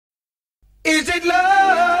Is it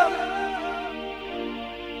love?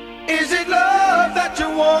 Is it love that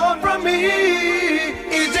you want from me?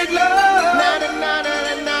 Is it love? Na na na na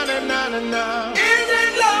na na na na na. Is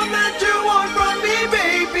it love that you want from me,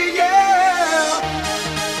 baby? Yeah.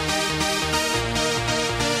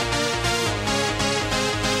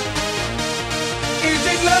 Is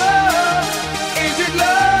it love? Is it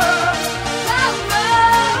love? Love,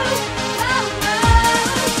 love, love,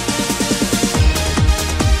 love.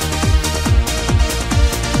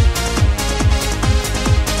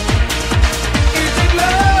 Is it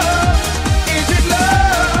love? Is it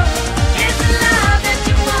love? Is it love that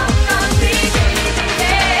you want from me, baby?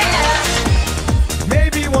 Yeah.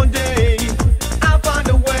 Maybe one day I'll find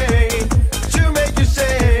a way to make you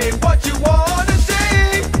say what you wanna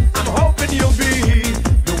say. I'm hoping you'll be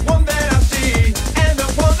the one that I see and the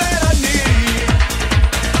one that I need.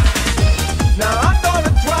 Now I'm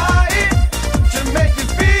gonna try to make you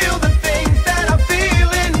feel the things that I feel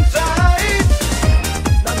inside.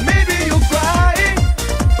 Now maybe you'll cry,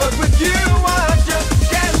 but with you I just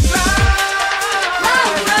can't fly.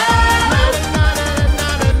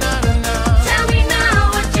 Tell me now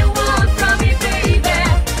what you want from me, baby.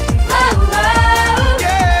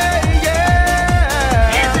 Yeah,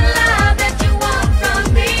 yeah. Is it love that you want from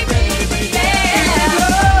me, baby? Yeah.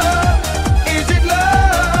 Is it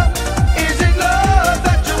love? Is it love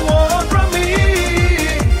that you want from me?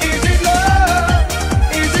 Is it love?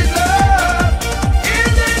 Is it love?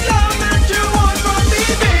 Is it love that you want from me,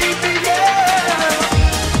 baby? Yeah.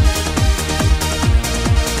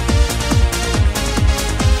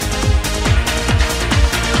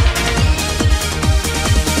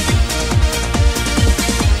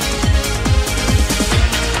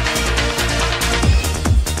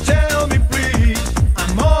 Tell me please,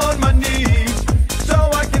 I'm on my knees, so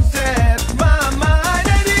I can set my mind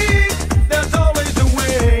at ease. There's always a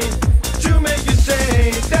way to make you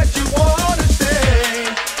say that you wanna stay.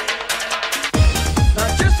 Now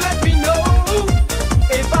just let me know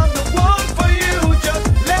if I'm the one for you, just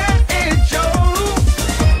let it show.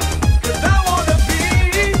 'Cause I wanna be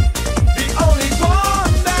the only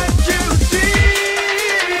one that you see.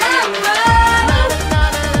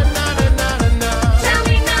 Tell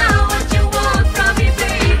me now what you want from me,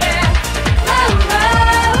 baby.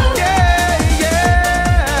 Yeah,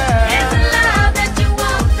 yeah. Is it love that you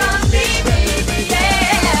want from me, baby?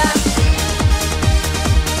 Yeah.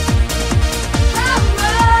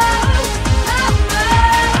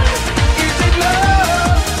 Is it love?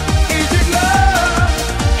 Is it love?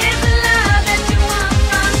 Is it love that you want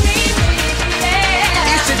from me, baby?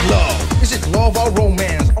 Yeah. Is it love? Is it love or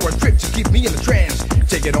romance? Or a trip to keep me in a trance?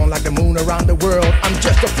 Take it on like the moon around the world. I'm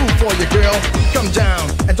just a fool for you, girl. Come down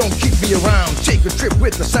and don't keep me around. Take a trip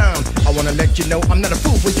with the sound. I wanna let you know I'm not a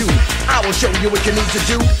fool for you. I will show you what you need to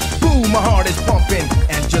do. Boom, my heart is pumping,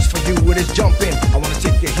 and just for you it is jumping. I wanna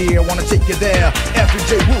take you here, wanna take you there. Every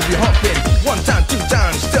day we'll be humping. One time, two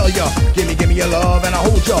times, tell ya. Give me your love and I'll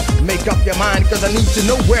hold ya. Make up your mind, 'cause I need to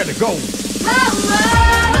know where to go. Love,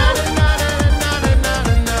 love.